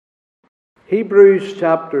Hebrews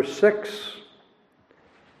chapter 6,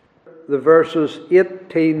 the verses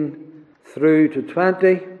 18 through to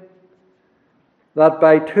 20, that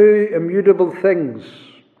by two immutable things,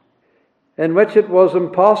 in which it was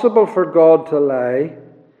impossible for God to lie,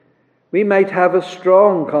 we might have a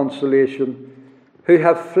strong consolation, who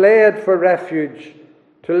have fled for refuge,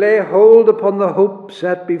 to lay hold upon the hope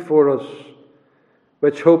set before us,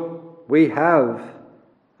 which hope we have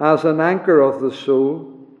as an anchor of the soul,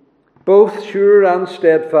 both sure and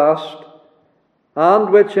steadfast, and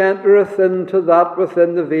which entereth into that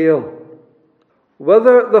within the veil,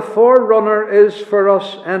 whither the Forerunner is for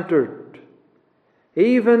us entered,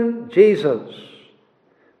 even Jesus,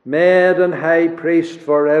 made an high priest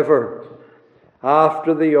forever,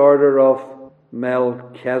 after the order of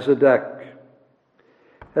Melchizedek.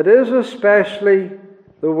 It is especially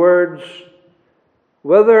the words,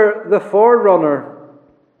 whither the Forerunner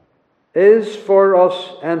is for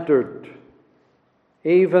us entered,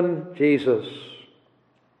 even Jesus.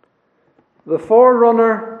 The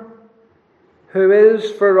Forerunner who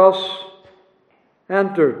is for us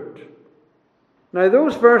entered. Now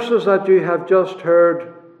those verses that you have just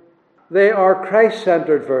heard, they are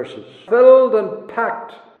Christ-centered verses, filled and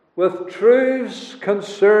packed with truths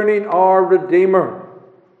concerning our Redeemer,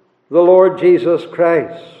 the Lord Jesus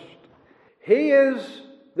Christ. He is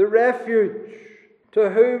the refuge to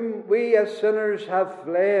whom we as sinners have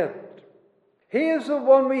fled. He is the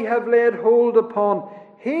one we have laid hold upon.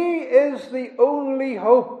 He is the only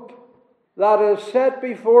hope that is set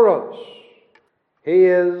before us. He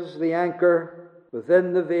is the anchor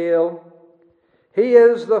within the veil. He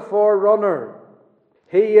is the Forerunner.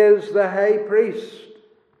 He is the high priest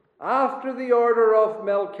after the order of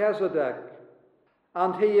Melchizedek.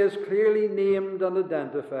 And he is clearly named and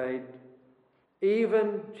identified.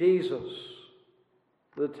 Even Jesus,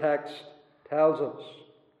 the text tells us.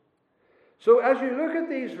 So as you look at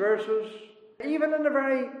these verses, even in a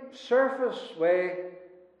very surface way,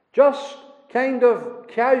 just kind of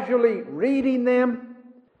casually reading them,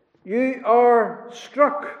 you are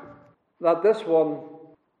struck that this one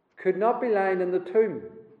could not be lying in the tomb.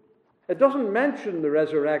 It doesn't mention the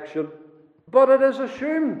resurrection, but it is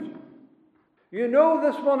assumed. You know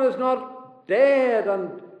this one is not dead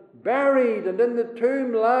and buried and in the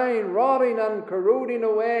tomb lying, rotting and corroding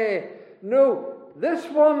away. No, this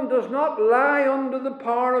one does not lie under the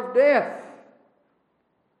power of death.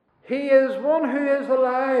 He is one who is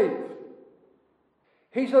alive.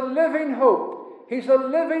 He's a living hope. He's a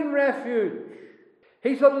living refuge.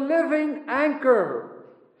 He's a living anchor.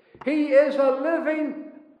 He is a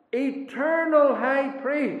living, eternal high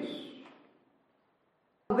priest.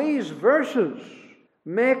 These verses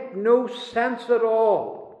make no sense at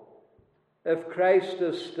all if Christ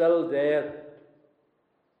is still dead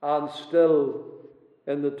and still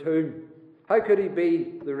in the tomb. How could he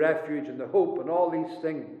be the refuge and the hope and all these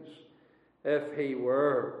things if he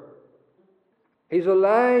were? He's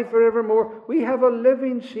alive forevermore. We have a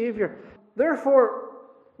living Savior. Therefore,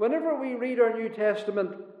 whenever we read our New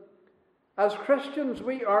Testament, as Christians,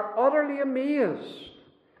 we are utterly amazed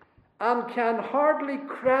and can hardly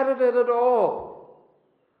credit it at all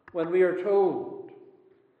when we are told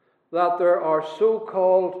that there are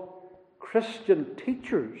so-called Christian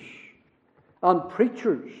teachers and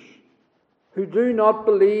preachers who do not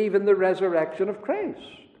believe in the resurrection of Christ,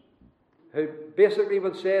 who basically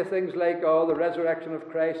would say things like, oh, the resurrection of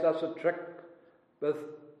Christ, that's a trick with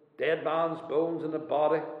dead man's bones in the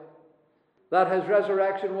body, that his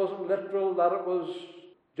resurrection wasn't literal, that it was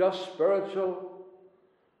just spiritual.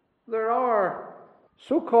 There are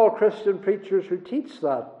so-called Christian preachers who teach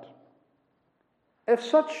that. If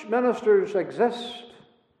such ministers exist,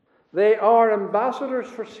 they are ambassadors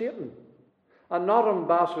for Satan and not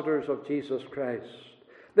ambassadors of Jesus Christ.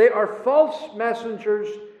 They are false messengers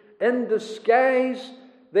in disguise.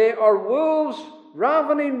 They are wolves,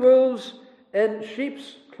 ravening wolves in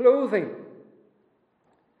sheep's clothing.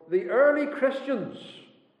 The early Christians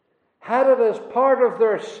had it as part of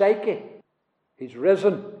their psyche. He's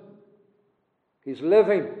risen. He's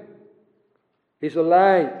living. He's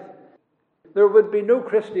alive. There would be no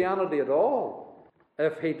Christianity at all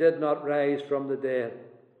if he did not rise from the dead.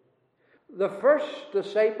 The first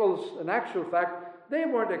disciples, in actual fact, they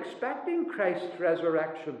weren't expecting Christ's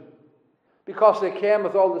resurrection because they came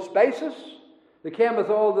with all the spices. They came with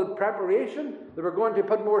all the preparation. They were going to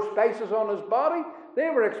put more spices on his body. They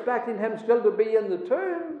were expecting him still to be in the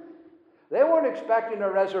tomb. They weren't expecting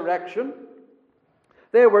a resurrection.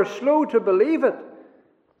 They were slow to believe it.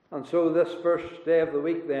 And so this first day of the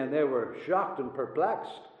week then, they were shocked and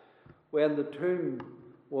perplexed when the tomb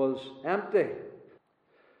was empty.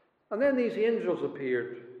 And then these angels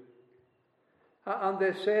appeared. And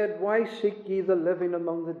they said, "Why seek ye the living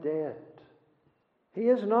among the dead? He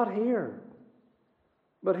is not here,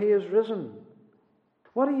 but he is risen.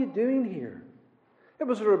 What are you doing here?" It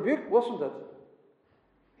was a rebuke, wasn't it?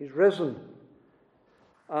 He's risen.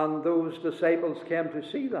 And those disciples came to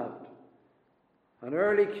see that. And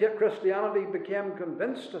early Christianity became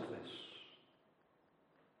convinced of this.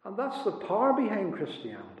 And that's the power behind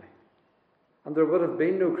Christianity. And there would have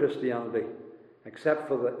been no Christianity except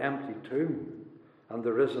for the empty tomb and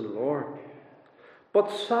the risen Lord. But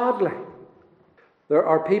sadly, there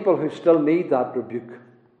are people who still need that rebuke.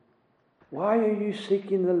 Why are you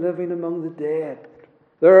seeking the living among the dead?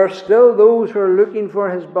 There are still those who are looking for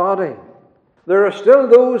his body. There are still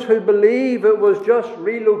those who believe it was just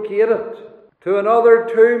relocated to another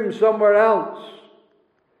tomb somewhere else.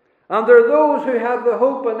 And there are those who have the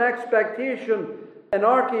hope and expectation in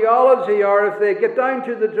archaeology, or if they get down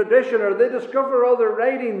to the tradition or they discover other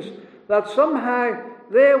writings, that somehow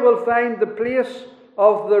they will find the place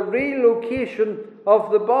of the relocation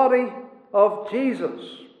of the body of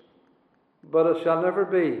Jesus. But it shall never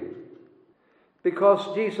be,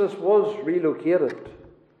 because Jesus was relocated.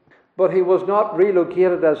 But he was not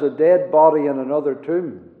relocated as a dead body in another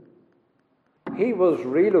tomb. He was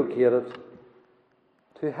relocated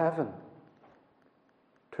to heaven,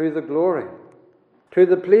 to the glory, to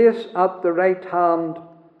the place at the right hand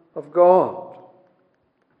of God.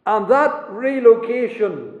 And that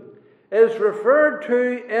relocation is referred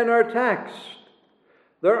to in our text.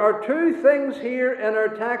 There are two things here in our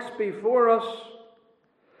text before us.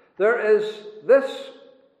 There is this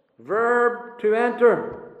verb to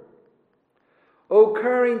enter,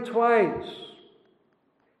 occurring twice.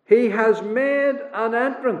 He has made an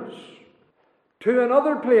entrance to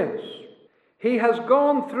another place. He has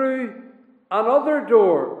gone through another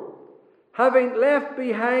door, having left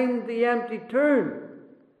behind the empty tomb.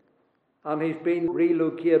 And he's been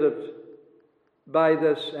relocated by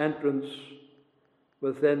this entrance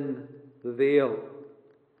within the veil.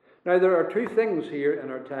 Now, there are two things here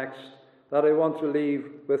in our text that I want to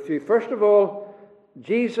leave with you. First of all,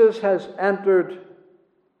 Jesus has entered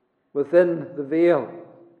within the veil.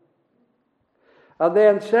 And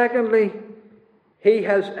then secondly, he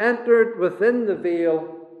has entered within the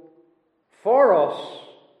veil for us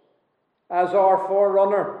as our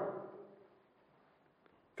forerunner.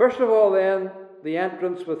 First of all, then, the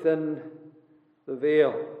entrance within the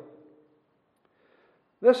veil.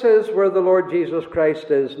 This is where the Lord Jesus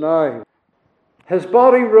Christ is now. His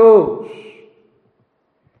body rose.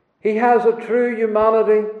 He has a true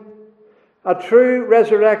humanity, a true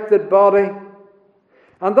resurrected body.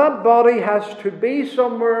 And that body has to be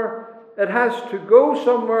somewhere. It has to go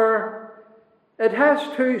somewhere. It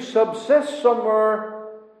has to subsist somewhere,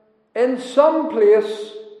 in some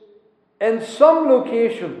place, in some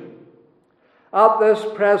location, at this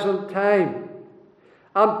present time.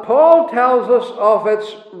 And Paul tells us of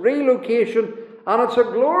its relocation, and it's a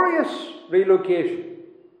glorious relocation.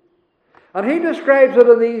 And he describes it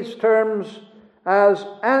in these terms as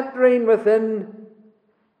entering within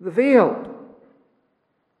the veil.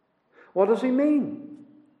 What does he mean?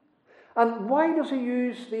 And why does he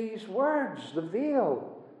use these words, the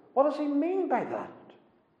veil? What does he mean by that?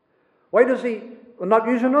 Why does he not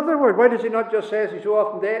use another word? Why does he not just say, as he so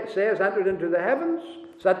often says, entered into the heavens,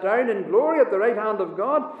 sat down in glory at the right hand of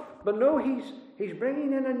God? But no, he's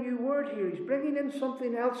bringing in a new word here. He's bringing in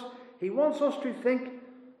something else. He wants us to think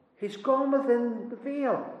he's gone within the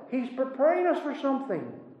veil. He's preparing us for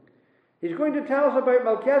something. He's going to tell us about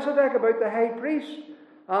Melchizedek, about the high priest.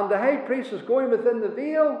 And the high priest is going within the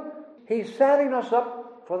veil. He's setting us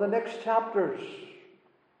up for the next chapters.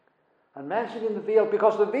 And mentioning the veil,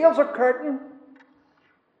 because the veil's a curtain.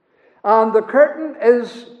 And the curtain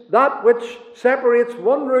is that which separates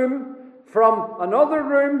one room from another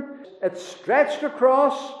room. It's stretched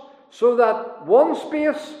across so that one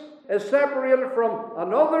space is separated from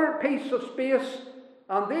another piece of space.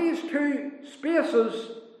 And these two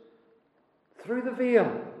spaces through the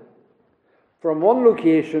veil, from one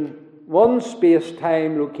location, one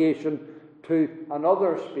space-time location, to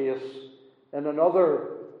another space in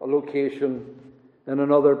another location in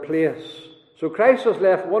another place. So Christ has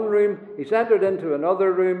left one room, he's entered into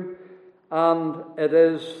another room, and it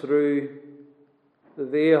is through the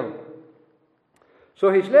veil.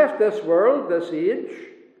 So he's left this world, this age,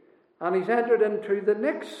 and he's entered into the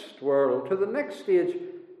next world, to the next stage,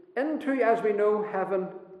 into, as we know, heaven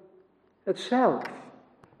itself.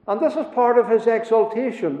 And this is part of his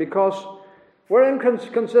exaltation, because wherein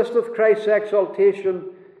consisteth Christ's exaltation,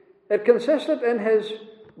 it consisted in his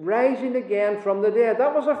rising again from the dead.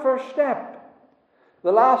 That was the first step.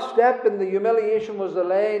 The last step in the humiliation was the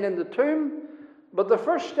laying in the tomb, But the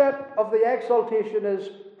first step of the exaltation is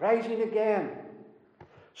rising again.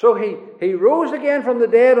 So he rose again from the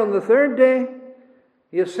dead on the third day.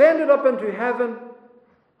 He ascended up into heaven,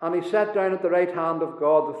 and he sat down at the right hand of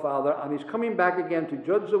God the Father, and he's coming back again to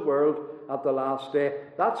judge the world at the last day.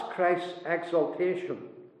 That's Christ's exaltation.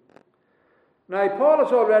 Now, Paul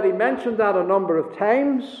has already mentioned that a number of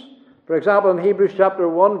times. For example, in Hebrews chapter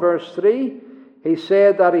 1, verse 3, he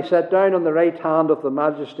said that he sat down on the right hand of the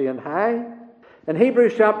Majesty on high. In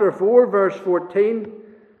Hebrews chapter 4, verse 14,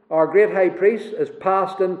 our great high priest is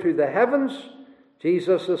passed into the heavens,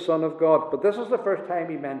 Jesus the Son of God. But this is the first time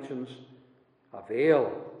he mentions a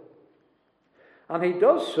veil. And he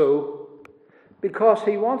does so because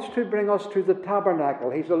he wants to bring us to the tabernacle.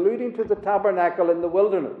 He's alluding to the tabernacle in the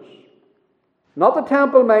wilderness. Not the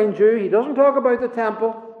temple, mind you. He doesn't talk about the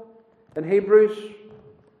temple in Hebrews.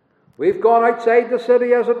 We've gone outside the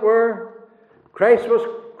city, as it were. Christ was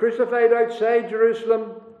crucified outside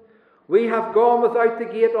Jerusalem. We have gone without the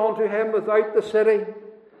gate unto him, without the city.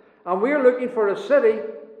 And we're looking for a city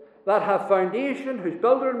that hath foundation, whose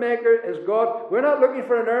builder and maker is God. We're not looking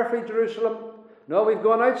for an earthly Jerusalem. No, we've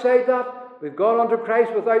gone outside that. We've gone unto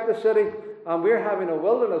Christ without the city. And we're having a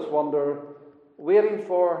wilderness wanderer waiting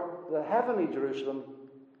for the heavenly Jerusalem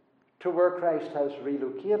to where Christ has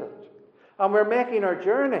relocated. And we're making our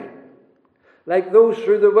journey like those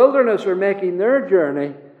through the wilderness are making their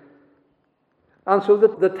journey. And so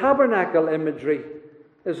the tabernacle imagery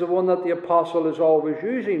is the one that the apostle is always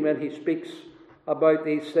using when he speaks about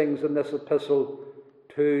these things in this epistle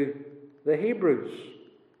to the Hebrews.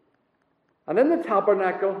 And in the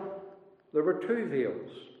tabernacle, there were two veils.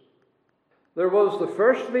 There was the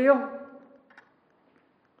first veil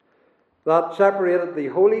that separated the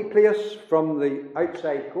holy place from the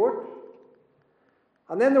outside court.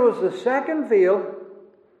 And then there was the second veil,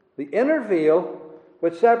 the inner veil,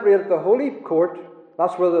 which separated the holy court,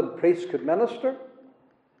 that's where the priests could minister,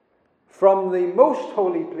 from the most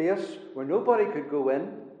holy place where nobody could go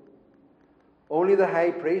in, only the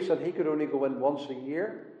high priest, and he could only go in once a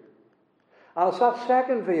year. And it's that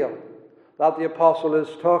second veil that the apostle is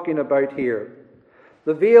talking about here.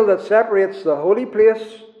 The veil that separates the holy place,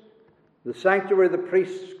 the sanctuary the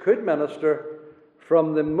priests could minister,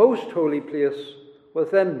 from the most holy place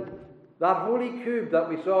within. That holy cube that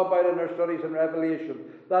we saw about in our studies in Revelation.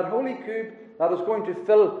 That holy cube that is going to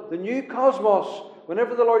fill the new cosmos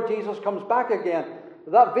whenever the Lord Jesus comes back again.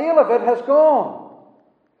 That veil of it has gone.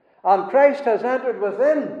 And Christ has entered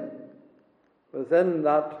within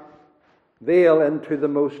that veil into the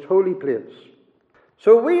most holy place.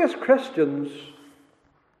 So we as Christians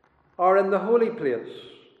are in the holy place,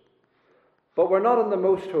 but we're not in the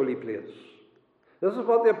most holy place. This is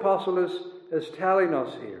what the apostle is telling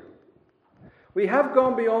us here. We have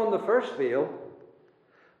gone beyond the first veil.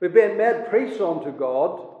 We've been made priests unto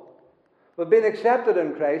God. We've been accepted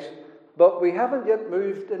in Christ, but we haven't yet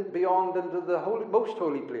moved beyond into the most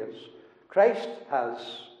holy place. Christ has.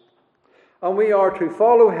 And we are to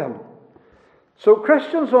follow him. So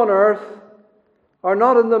Christians on earth are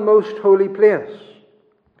not in the most holy place.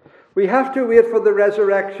 We have to wait for the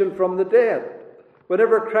resurrection from the dead.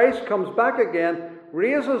 Whenever Christ comes back again,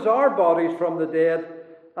 raises our bodies from the dead,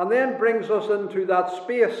 and then brings us into that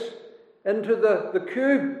space, into the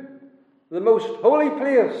cube, the most holy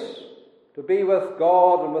place, to be with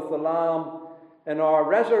God and with the Lamb in our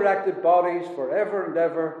resurrected bodies forever and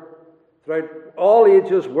ever, throughout all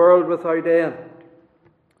ages, world without end.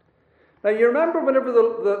 Now you remember whenever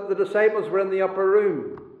the disciples were in the upper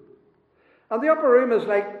room, and the upper room is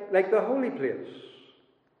like the holy place.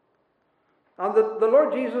 And the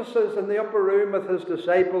Lord Jesus is in the upper room with his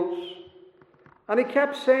disciples, and he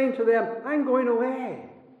kept saying to them, I'm going away.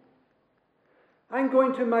 I'm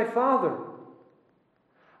going to my Father.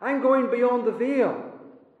 I'm going beyond the veil.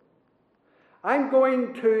 I'm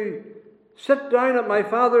going to sit down at my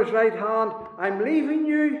Father's right hand. I'm leaving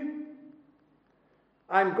you.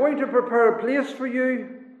 I'm going to prepare a place for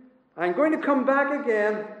you. I'm going to come back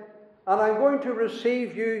again, and I'm going to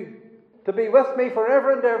receive you to be with me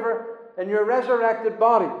forever and ever in your resurrected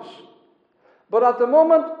bodies. But at the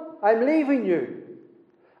moment, I'm leaving you,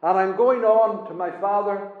 and I'm going on to my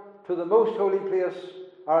Father, to the most holy place,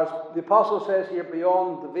 or as the apostle says here,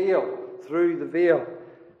 beyond the veil, through the veil.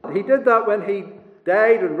 He did that when he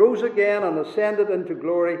died and rose again and ascended into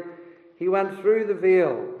glory. He went through the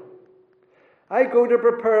veil. I go to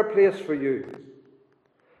prepare a place for you.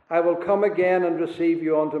 I will come again and receive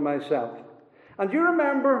you unto myself. And you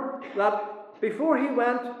remember that before he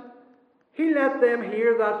went, he let them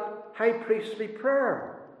hear that high priestly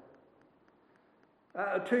prayer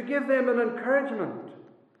to give them an encouragement,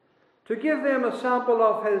 to give them a sample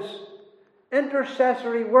of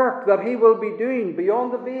intercessory work that he will be doing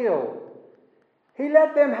beyond the veil. He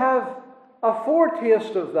let them have a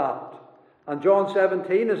foretaste of that. And John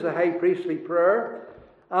 17 is the high priestly prayer,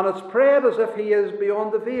 and it's prayed as if he is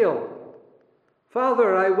beyond the veil.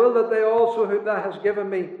 Father, I will that they also whom thou hast given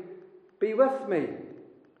me be with me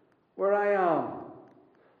where I am,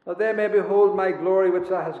 that they may behold my glory which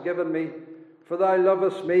thou hast given me, for thou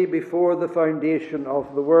lovest me before the foundation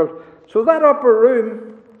of the world. So that upper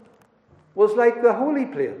room was like the holy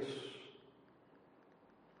place.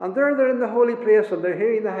 And there they're in the holy place, and they're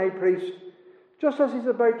hearing the high priest just as he's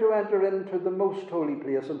about to enter into the most holy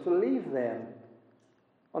place and to leave them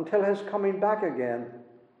until his coming back again.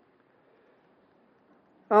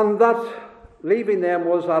 And that leaving them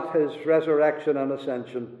was at his resurrection and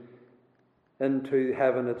ascension into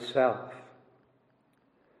heaven itself.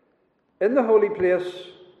 In the holy place,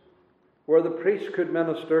 where the priest could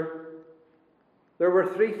minister, there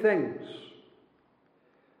were three things.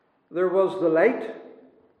 There was the light,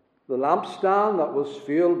 the lampstand that was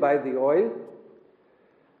fueled by the oil.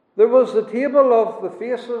 There was the table of the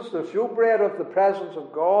faces, the showbread of the presence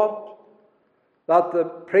of God, that the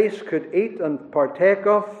priests could eat and partake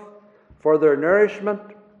of for their nourishment.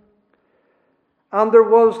 And there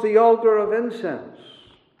was the altar of incense.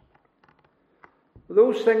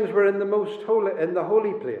 Those things were in the most holy, in the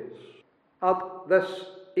holy place, at this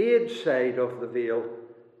age side of the veil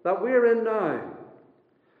that we're in now.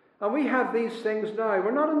 And we have these things now.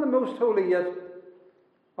 We're not in the most holy yet.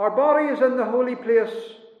 Our body is in the holy place.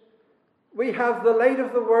 We have the light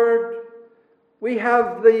of the Word. We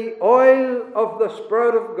have the oil of the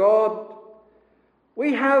Spirit of God.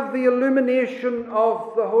 We have the illumination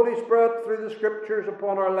of the Holy Spirit through the Scriptures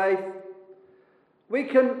upon our life. We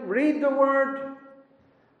can read the Word.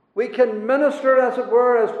 We can minister, as it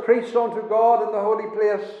were, as priests unto God in the holy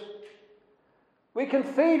place. We can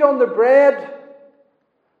feed on the bread,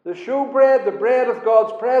 the showbread, the bread of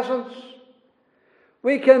God's presence.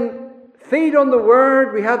 We can feed on the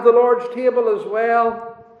Word. We have the Lord's table as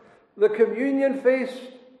well, the communion feast.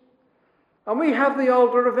 And we have the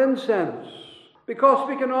altar of incense, because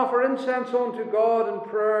we can offer incense unto God in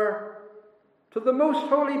prayer to the most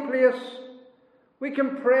holy place. We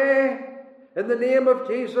can pray in the name of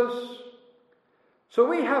Jesus. So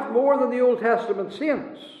we have more than the Old Testament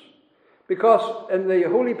saints, because in the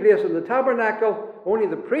holy place in the tabernacle, only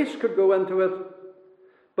the priests could go into it.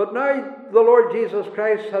 But now the Lord Jesus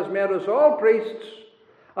Christ has made us all priests,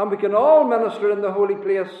 and we can all minister in the holy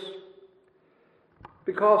place,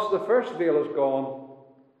 because the first veil is gone,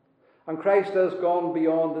 and Christ has gone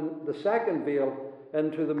beyond the second veil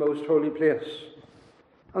into the most holy place.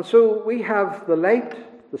 And so we have the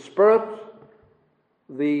light, the Spirit,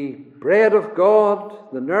 the bread of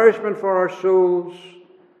God, the nourishment for our souls,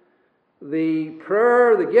 the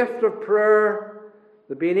prayer, the gift of prayer,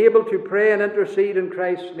 the being able to pray and intercede in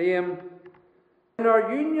Christ's name. In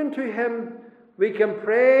our union to Him, we can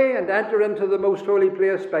pray and enter into the most holy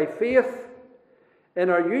place by faith, in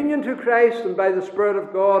our union to Christ and by the Spirit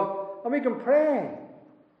of God, and we can pray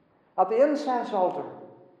at the incense altar,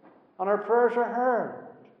 and our prayers are heard.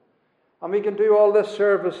 And we can do all this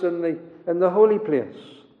service in the holy place.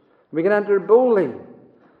 We can enter boldly,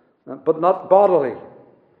 but not bodily,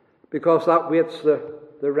 because that waits the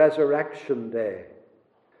resurrection day.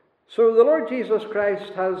 So the Lord Jesus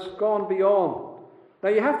Christ has gone beyond. Now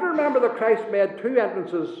you have to remember that Christ made two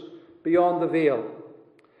entrances beyond the veil.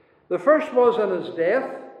 The first was in His death,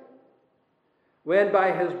 when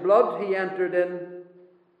by His blood He entered in.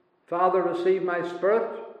 Father, receive my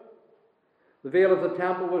spirit. The veil of the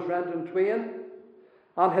temple was rent in twain,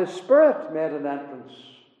 and His Spirit made an entrance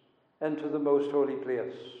into the most holy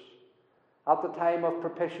place at the time of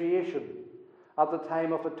propitiation, at the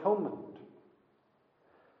time of atonement.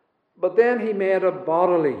 But then He made a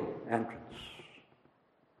bodily entrance,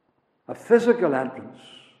 a physical entrance,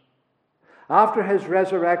 after His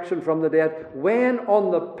resurrection from the dead, when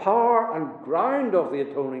on the power and ground of the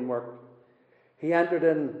atoning work, He entered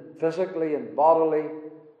in physically and bodily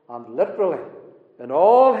and literally, in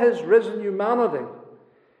all His risen humanity,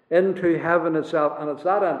 into heaven itself. And it's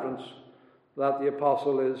that entrance that the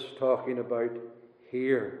apostle is talking about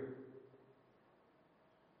here.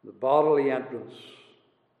 The bodily entrance.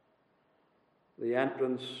 The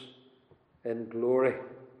entrance in glory.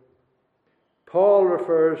 Paul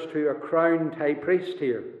refers to a crowned high priest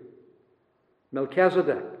here,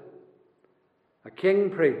 Melchizedek, a king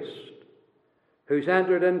priest, who's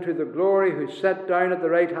entered into the glory, who's sat down at the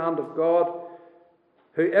right hand of God,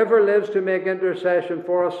 who ever lives to make intercession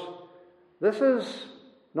for us. This is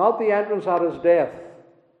not the entrance at His death,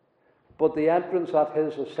 but the entrance at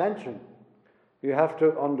His ascension. You have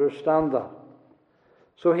to understand that.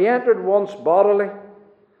 So he entered once bodily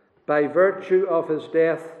by virtue of his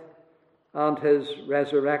death and his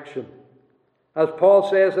resurrection. As Paul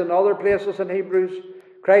says in other places in Hebrews,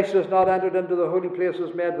 Christ has not entered into the holy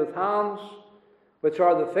places made with hands, which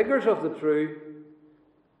are the figures of the true,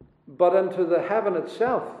 but into the heaven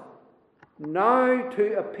itself, now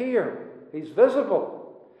to appear. He's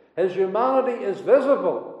visible. His humanity is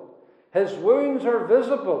visible. His wounds are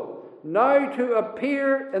visible. Now to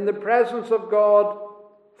appear in the presence of God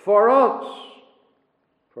for us.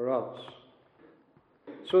 For us.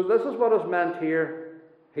 So this is what is meant here.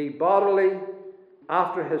 He bodily,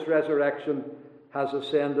 after his resurrection, has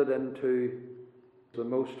ascended into the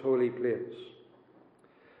most holy place.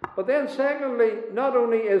 But then secondly, not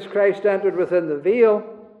only is Christ entered within the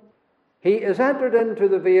veil, he is entered into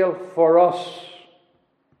the veil for us.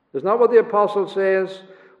 Isn't that what the apostle says?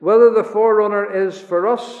 Whether the forerunner is for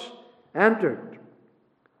us entered.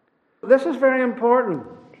 This is very important.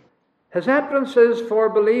 His entrance is for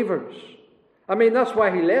believers. I mean, that's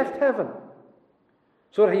why he left heaven,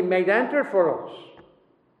 so that he might enter for us.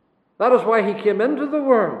 That is why he came into the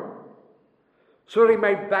world, so that he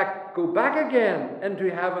might go back again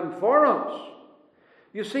into heaven for us.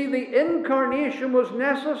 You see, the incarnation was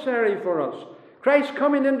necessary for us. Christ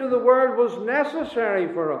coming into the world was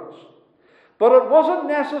necessary for us. But it wasn't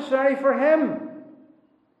necessary for him.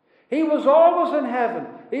 He was always in heaven.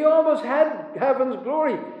 He always had heaven's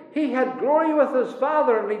glory. He had glory with his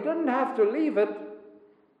Father, and he didn't have to leave it.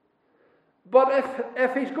 But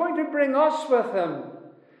if he's going to bring us with him,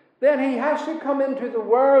 then he has to come into the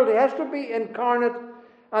world. He has to be incarnate.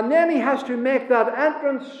 And then he has to make that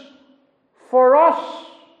entrance for us.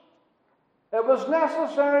 It was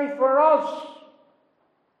necessary for us.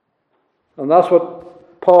 And that's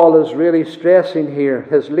what Paul is really stressing here.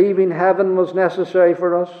 His leaving heaven was necessary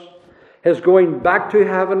for us. His going back to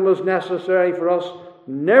heaven was necessary for us.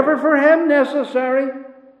 Never for him necessary,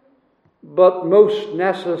 but most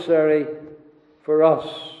necessary for us.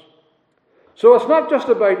 So it's not just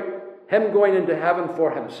about him going into heaven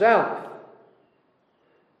for himself.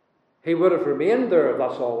 He would have remained there if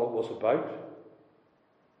that's all it was about.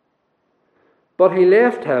 But he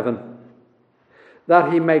left heaven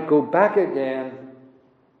that he might go back again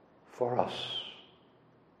for us.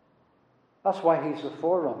 That's why he's the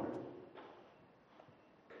forerunner.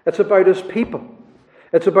 It's about his people.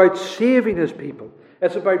 It's about saving his people.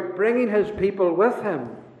 It's about bringing his people with him.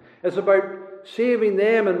 It's about saving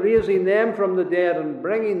them and raising them from the dead and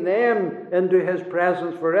bringing them into his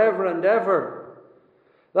presence forever and ever.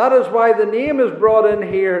 That is why the name is brought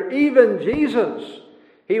in here, even Jesus.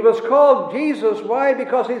 He was called Jesus. Why?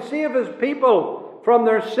 Because he saved his people from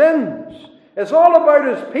their sins. It's all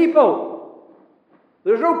about his people.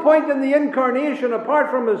 There's no point in the incarnation apart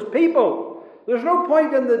from his people. There's no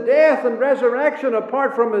point in the death and resurrection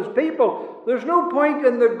apart from his people. There's no point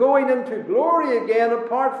in the going into glory again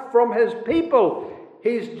apart from his people.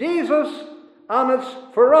 He's Jesus, and it's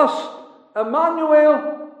for us.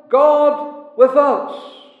 Emmanuel, God with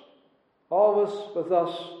us. Always with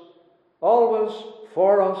us. Always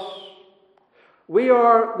for us. We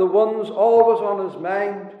are the ones always on his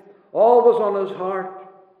mind, always on his heart.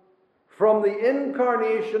 From the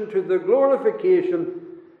incarnation to the glorification,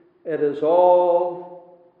 it is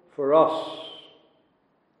all for us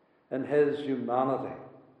in his humanity.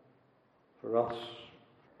 For us.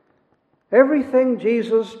 Everything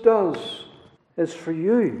Jesus does is for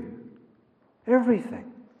you.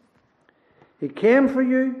 Everything. He came for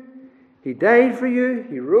you. He died for you.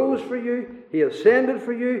 He rose for you. He ascended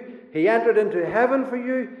for you. He entered into heaven for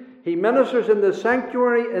you. He ministers in the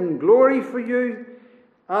sanctuary in glory for you.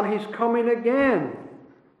 And he's coming again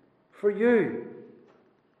for you.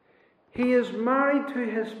 He is married to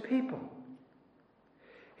his people.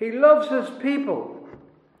 He loves his people.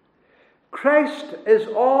 Christ is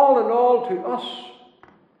all in all to us.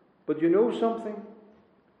 But you know something?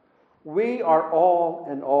 We are all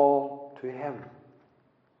in all to him.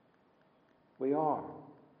 We are.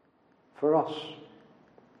 For us.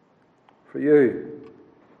 For you.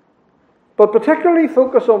 But particularly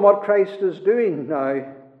focus on what Christ is doing now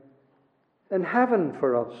in heaven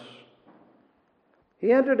for us.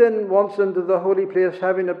 He entered in once into the holy place,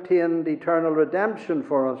 having obtained eternal redemption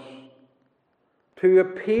for us, to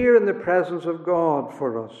appear in the presence of God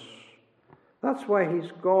for us. That's why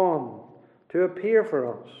he's gone, to appear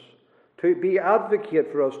for us, to be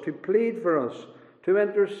advocate for us, to plead for us, to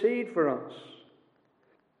intercede for us.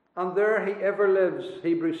 And there he ever lives,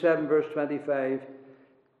 Hebrews 7 verse 25,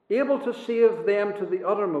 able to save them to the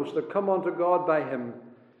uttermost that come unto God by him,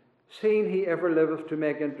 seeing he ever liveth to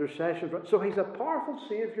make intercession for us. So he's a powerful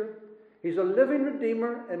Saviour. He's a living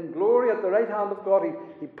Redeemer in glory at the right hand of God.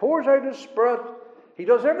 He pours out His Spirit. He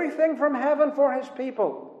does everything from heaven for His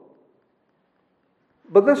people.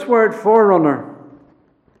 But this word forerunner,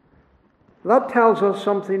 that tells us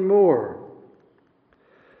something more.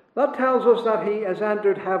 That tells us that He has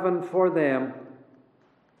entered heaven for them,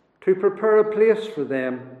 to prepare a place for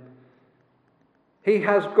them. He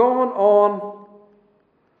has gone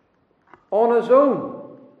on His own.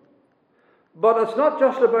 But it's not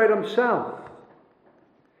just about Himself.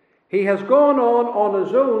 He has gone on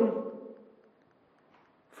His own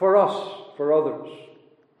for us, for others.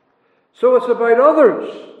 So it's about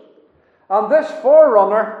others. And this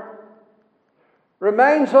forerunner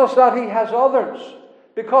reminds us that He has others,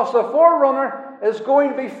 because the forerunner is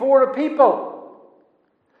going before a people.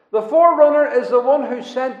 The forerunner is the one who's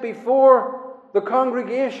sent before the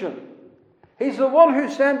congregation. He's the one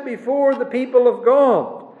who's sent before the people of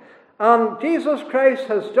God. And Jesus Christ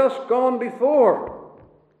has just gone before.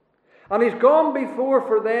 And He's gone before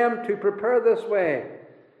for them to prepare this way.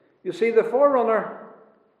 You see, the forerunner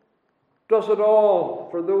does it all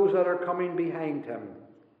for those that are coming behind Him.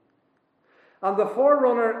 And the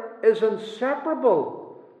forerunner is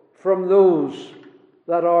inseparable from those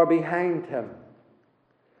that are behind Him.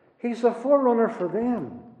 He's the forerunner for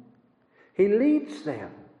them. He leads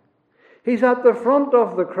them. He's at the front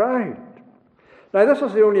of the crowd. Now, this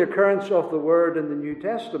is the only occurrence of the word in the New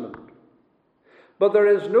Testament. But there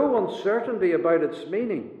is no uncertainty about its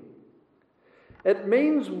meaning. It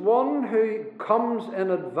means one who comes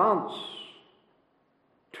in advance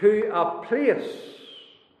to a place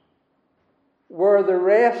where the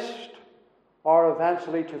rest are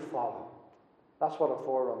eventually to follow. That's what a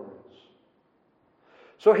forerunner is.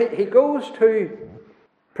 So he goes to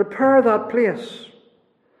prepare that place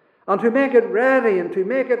and to make it ready and to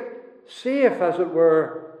make it safe, as it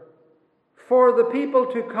were, for the people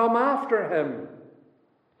to come after Him.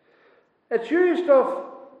 It's used of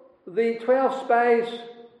the 12 spies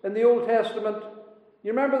in the Old Testament.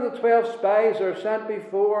 You remember the 12 spies are sent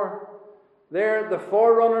before. They're the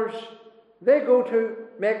forerunners. They go to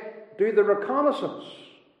do the reconnaissance,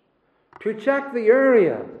 to check the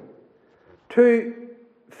area, to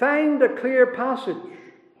find a clear passage,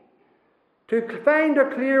 to find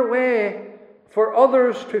a clear way for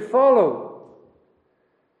others to follow.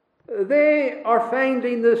 They are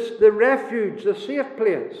finding the refuge, the safe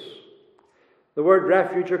place. The word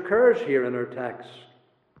refuge occurs here in our text.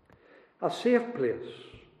 A safe place.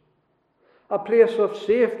 A place of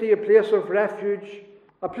safety, a place of refuge,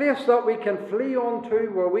 a place that we can flee on to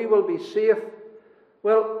where we will be safe.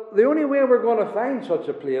 Well, the only way we're going to find such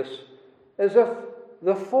a place is if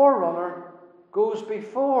the forerunner goes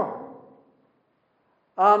before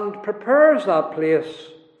and prepares that place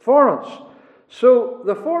for us. So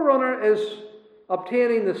the forerunner is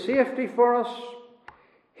obtaining the safety for us.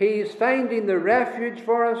 He's finding the refuge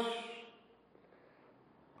for us.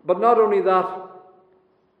 But not only that,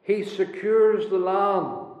 He secures the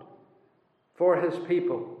land for His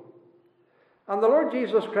people. And the Lord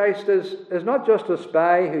Jesus Christ is not just a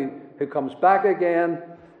spy who comes back again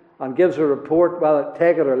and gives a report, well,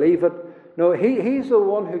 take it or leave it. No, he's the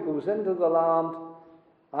one who goes into the land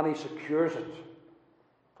and He secures it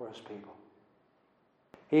for His people.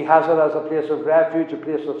 He has it as a place of refuge, a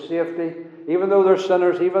place of safety. Even though they're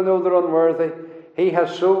sinners, even though they're unworthy, He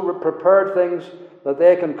has so prepared things that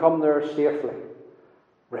they can come there safely.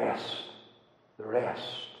 Rest. The rest.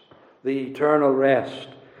 The eternal rest.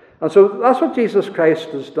 And so that's what Jesus Christ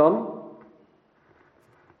has done.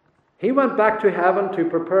 He went back to heaven to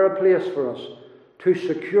prepare a place for us, to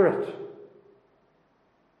secure it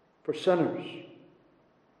for sinners.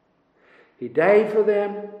 He died for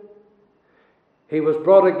them. He was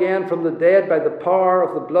brought again from the dead by the power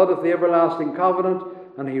of the blood of the everlasting covenant,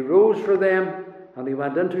 and He rose for them, and He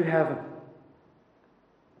went into heaven.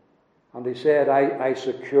 And He said, I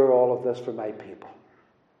secure all of this for my people.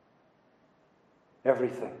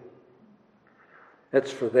 Everything.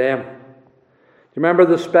 It's for them. Do you remember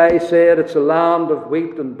the spy said it's a land of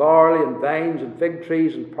wheat and barley and vines and fig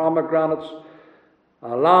trees and pomegranates,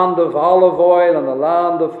 a land of olive oil and a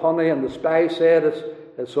land of honey? And the spy said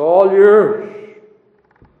it's all yours.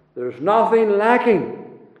 There's nothing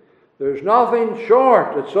lacking. There's nothing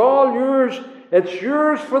short. It's all yours. It's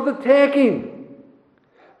yours for the taking.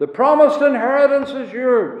 The promised inheritance is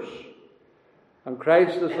yours. And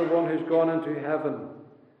Christ is the one who's gone into heaven,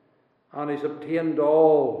 and He's obtained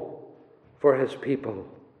all for His people.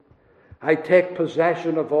 I take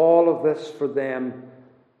possession of all of this for them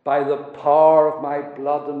by the power of my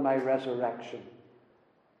blood and my resurrection.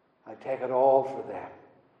 I take it all for them.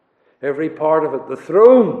 Every part of it. The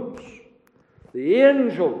thrones, the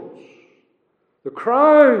angels, the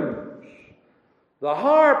crowns, the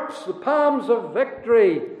harps, the palms of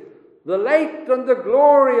victory, the light and the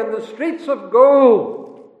glory and the streets of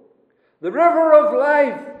gold, the river of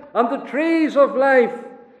life and the trees of life,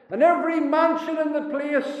 and every mansion in the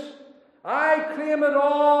place. I claim it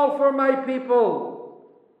all for my people.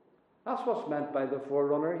 That's what's meant by the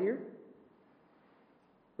forerunner here.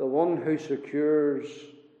 The one who secures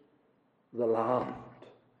the land,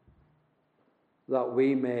 that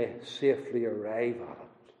we may safely arrive at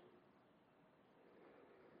it.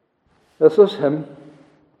 This is him.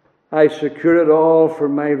 I secure it all for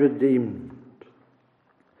my redeemed.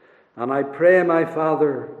 And I pray, my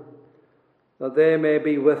Father, that they may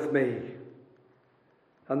be with me,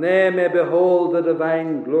 and they may behold the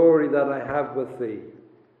divine glory that I have with thee,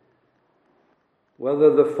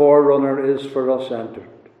 whether the forerunner is for us entered.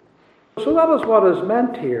 So that is what is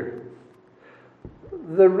meant here.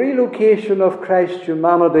 The relocation of Christ's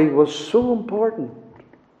humanity was so important.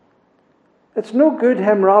 It's no good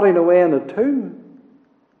him rotting away in a tomb.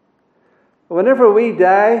 Whenever we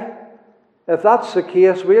die, if that's the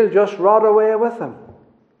case, we'll just rot away with him.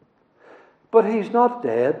 But he's not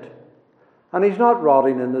dead, and he's not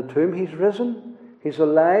rotting in the tomb. He's risen. He's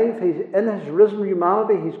alive. He's in his risen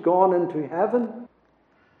humanity. He's gone into heaven,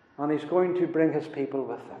 and he's going to bring his people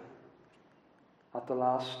with him at the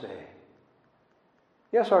last day.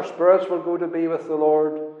 Yes, our spirits will go to be with the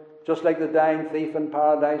Lord, just like the dying thief in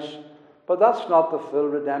paradise, but that's not the full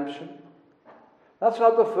redemption. That's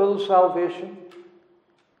not the full salvation.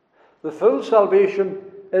 The full salvation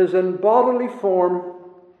is in bodily form,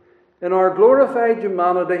 in our glorified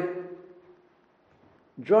humanity,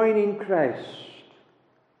 joining Christ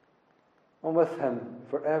and with him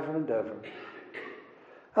forever and ever.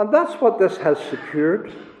 And that's what this has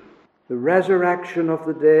secured. The resurrection of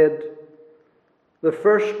the dead, the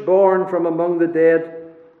firstborn from among the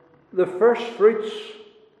dead, the first fruits,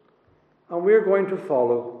 and we're going to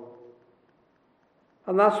follow.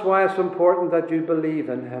 And that's why it's important that you believe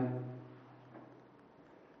in him,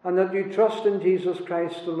 and that you trust in Jesus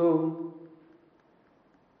Christ alone.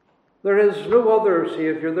 There is no other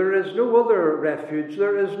Saviour, there is no other refuge,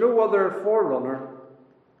 there is no other forerunner.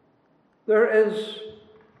 There is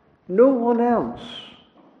no one else.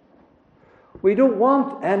 We don't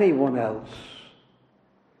want anyone else.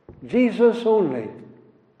 Jesus only.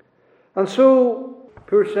 And so,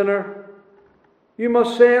 poor sinner, you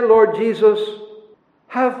must say, Lord Jesus,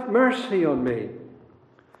 have mercy on me.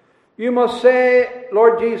 You must say,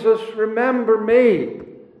 Lord Jesus, remember me,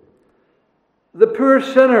 the poor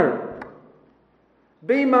sinner.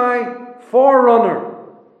 Be my forerunner.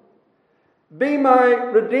 Be my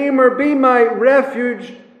redeemer. Be my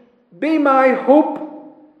refuge. Be my hope.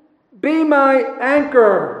 Be my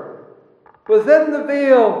anchor within the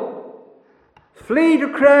veil. Flee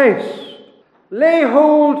to Christ. Lay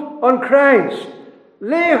hold on Christ.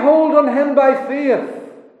 Lay hold on him by faith.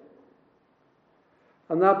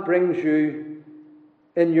 And that brings you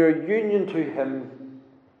in your union to him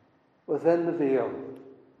within the veil.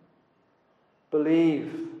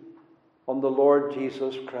 Believe on the Lord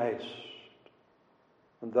Jesus Christ,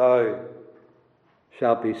 and thou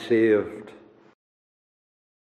shalt be saved.